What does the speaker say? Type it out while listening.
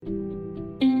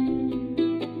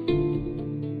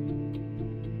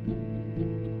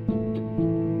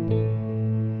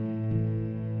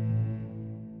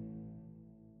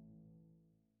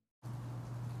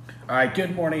right,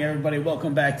 good morning, everybody.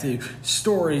 Welcome back to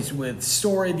Stories with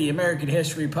Story, the American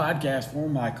History podcast for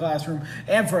my classroom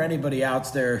and for anybody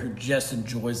out there who just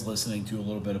enjoys listening to a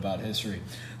little bit about history.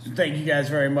 So thank you guys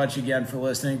very much again for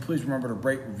listening. Please remember to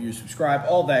rate, review, subscribe,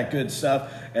 all that good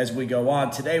stuff as we go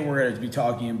on. Today we're going to be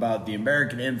talking about the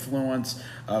American influence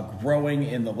growing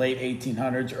in the late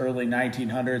 1800s, early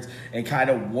 1900s, and kind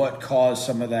of what caused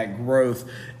some of that growth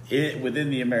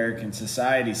within the American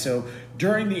society. So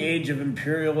during the age of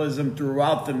imperialism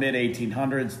throughout the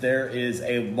mid-1800s, there is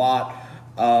a lot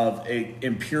of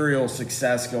imperial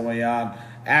success going on.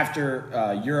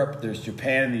 After Europe, there's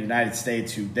Japan and the United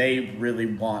States, who they really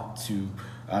want to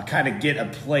kind of get a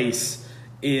place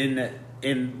in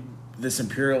this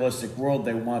imperialistic world.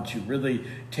 They want to really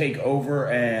take over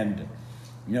and,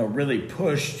 really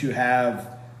push to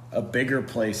have a bigger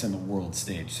place in the world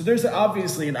stage. So there's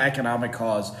obviously an economic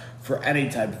cause for any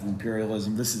type of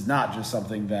imperialism. This is not just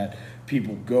something that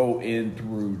people go in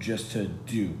through just to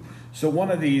do. So one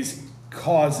of these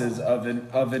causes of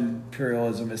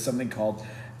imperialism is something called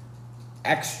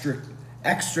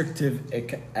extractive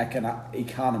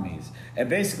economies. And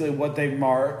basically what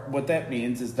that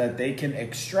means is that they can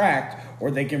extract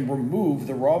or they can remove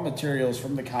the raw materials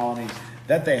from the colonies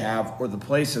that they have or the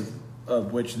place of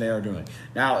which they are doing.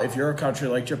 Now, if you're a country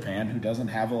like Japan who doesn't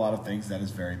have a lot of things, that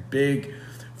is very big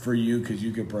for you because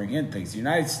you could bring in things. The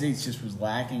United States just was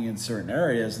lacking in certain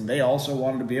areas, and they also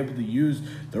wanted to be able to use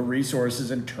the resources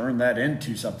and turn that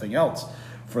into something else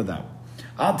for them.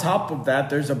 On top of that,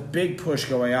 there's a big push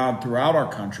going on throughout our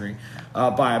country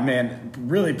by a man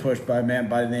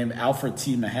by the name Alfred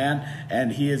T. Mahan,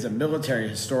 and he is a military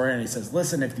historian. He says,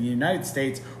 listen, if the United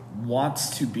States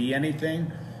wants to be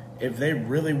anything, if they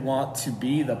really want to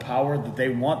be the power that they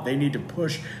want, they need to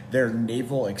push their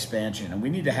naval expansion. And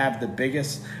we need to have the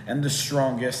biggest and the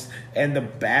strongest and the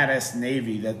baddest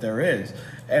navy that there is.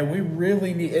 And we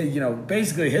really need,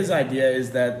 basically his idea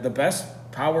is that the best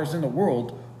powers in the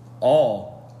world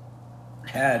all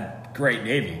had great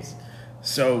navies.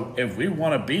 So if we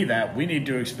want to be that, we need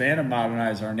to expand and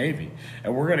modernize our Navy.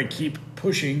 And we're going to keep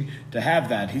pushing to have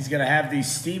that. He's going to have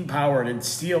these steam-powered and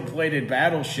steel-plated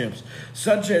battleships,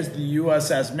 such as the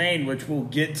USS Maine, which we'll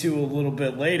get to a little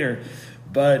bit later.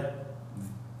 But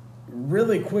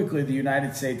really quickly, the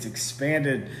United States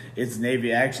expanded its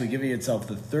Navy, actually giving itself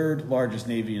the third largest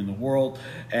Navy in the world.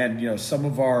 And, some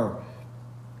of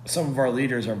our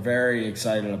leaders are very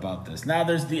excited about this. Now,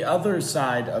 there's the other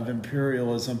side of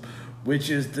imperialism,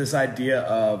 which is this idea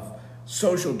of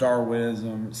social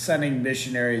Darwinism, sending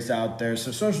missionaries out there.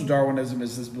 So social Darwinism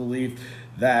is this belief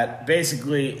that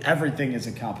basically everything is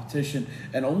a competition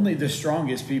and only the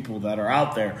strongest people that are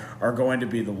out there are going to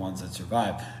be the ones that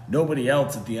survive. Nobody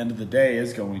else at the end of the day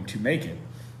is going to make it.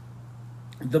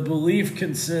 The belief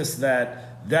consists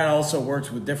that also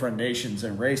works with different nations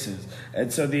and races.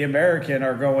 And so the Americans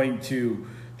are going to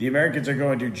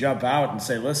jump out and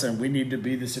say, listen, we need to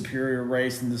be the superior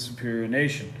race and the superior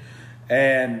nation.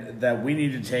 And that we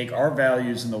need to take our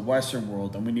values in the Western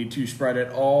world and we need to spread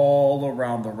it all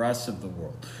around the rest of the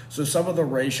world. So some of the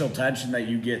racial tension that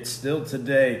you get still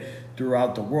today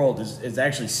throughout the world is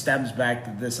actually stems back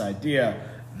to this idea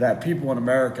that people in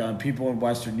America and people in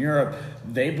Western Europe,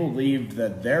 they believed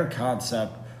that their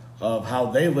concept of how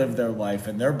they live their life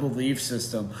and their belief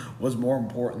system was more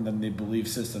important than the belief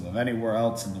system of anywhere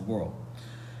else in the world.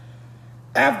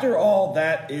 After all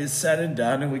that is said and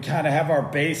done, and we kind of have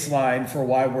our baseline for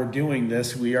why we're doing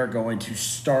this, we are going to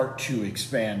start to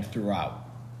expand throughout.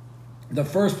 The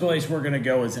first place we're going to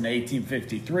go is in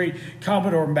 1853.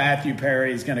 Commodore Matthew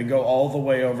Perry is going to go all the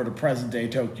way over to present-day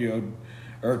Tokyo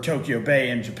Bay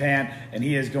in Japan, and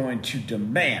he is going to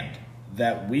demand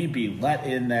that we be let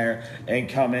in there and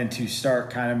come in to start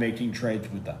kind of making trades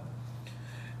with them.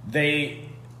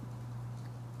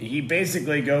 He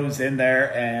basically goes in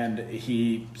there and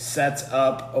he sets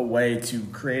up a way to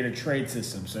create a trade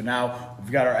system. So now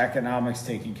we've got our economics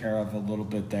taken care of a little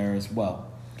bit there as well.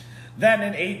 Then in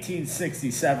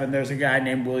 1867, there's a guy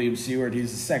named William Seward.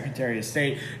 He's the Secretary of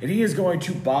State, and he is going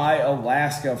to buy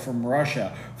Alaska from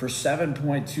Russia for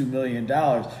 $7.2 million.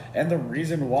 And the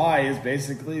reason why is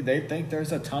basically they think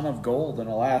there's a ton of gold in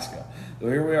Alaska. So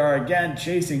here we are again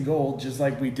chasing gold, just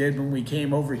like we did when we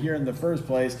came over here in the first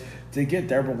place to get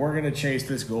there. But we're going to chase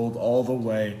this gold all the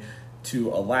way to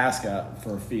Alaska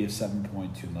for a fee of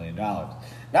 $7.2 million.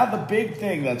 Now, the big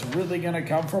thing that's really going to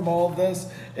come from all of this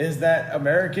is that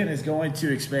American is going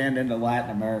to expand into Latin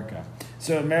America.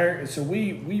 So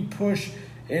we push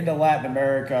into Latin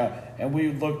America, and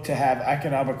we look to have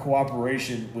economic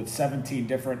cooperation with 17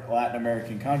 different Latin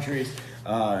American countries,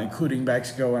 including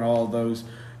Mexico and all of those,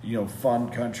 fun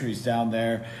countries down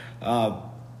there.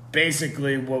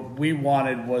 basically what we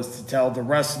wanted was to tell the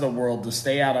rest of the world to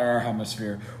stay out of our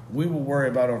hemisphere. We will worry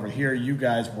about over here. You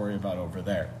guys worry about over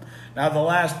there. Now, the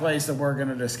last place that we're going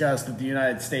to discuss that the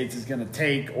United States is going to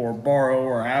take or borrow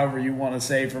or however you want to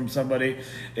say from somebody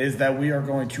is that we are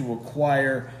going to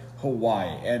acquire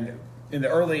Hawaii. And in the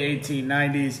early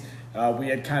 1890s, we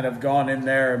had kind of gone in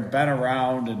there and been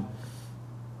around and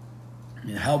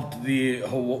helped the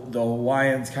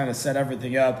Hawaiians kind of set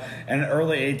everything up. And in the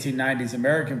early 1890s,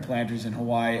 American planters in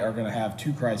Hawaii are going to have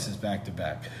two crises back to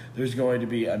back. There's going to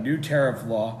be a new tariff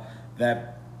law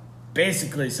that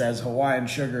basically says Hawaiian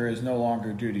sugar is no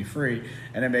longer duty-free,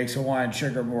 and it makes Hawaiian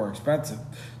sugar more expensive.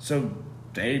 So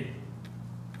they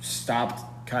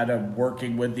stopped kind of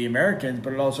working with the Americans,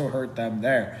 but it also hurt them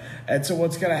there. And so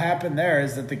what's going to happen there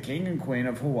is that the king and queen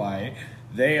of Hawaii,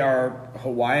 they are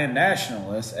Hawaiian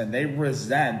nationalists, and they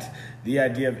resent the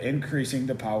idea of increasing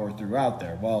the power throughout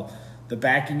there. Well, the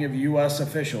backing of U.S.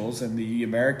 officials and the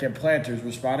American planters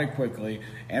responded quickly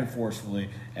and forcefully,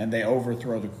 and they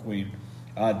overthrow the queen.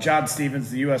 John Stevens,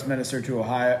 the U.S. minister to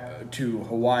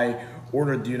Hawaii,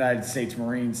 ordered the United States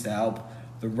Marines to help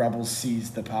the rebels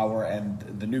seize the power, and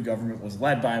the new government was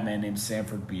led by a man named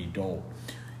Sanford B. Dole.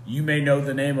 You may know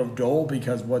the name of Dole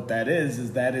because what that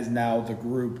is that is now the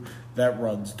group that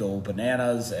runs Dole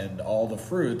Bananas and all the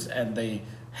fruits, and they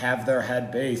have their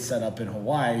head base set up in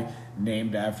Hawaii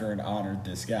named after and honored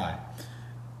this guy.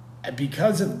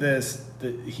 Because of this,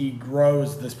 he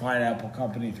grows this pineapple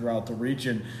company throughout the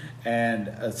region, and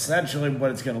essentially what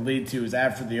it's going to lead to is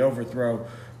after the overthrow,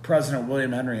 President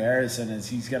William Henry Harrison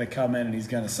he's going to come in and he's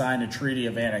going to sign a treaty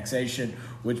of annexation,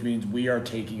 which means we are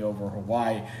taking over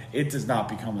Hawaii. It does not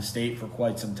become a state for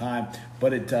quite some time,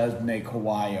 but it does make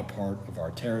Hawaii a part of our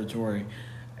territory,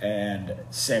 and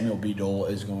Samuel B. Dole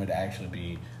is going to actually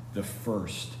be the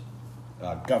first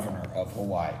governor of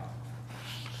Hawaii.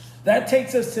 That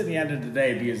takes us to the end of the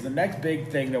day, because the next big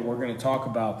thing that we're going to talk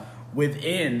about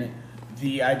within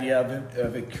the idea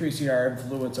of increasing our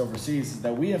influence overseas is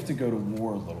that we have to go to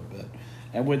war a little bit.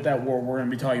 And with that war, we're going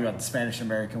to be talking about the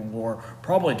Spanish-American War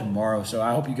probably tomorrow. So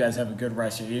I hope you guys have a good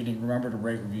rest of your evening. Remember to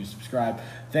rate, review, subscribe.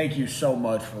 Thank you so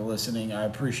much for listening. I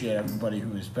appreciate everybody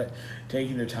who is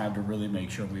taking their time to really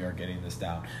make sure we are getting this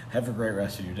down. Have a great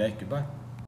rest of your day. Goodbye.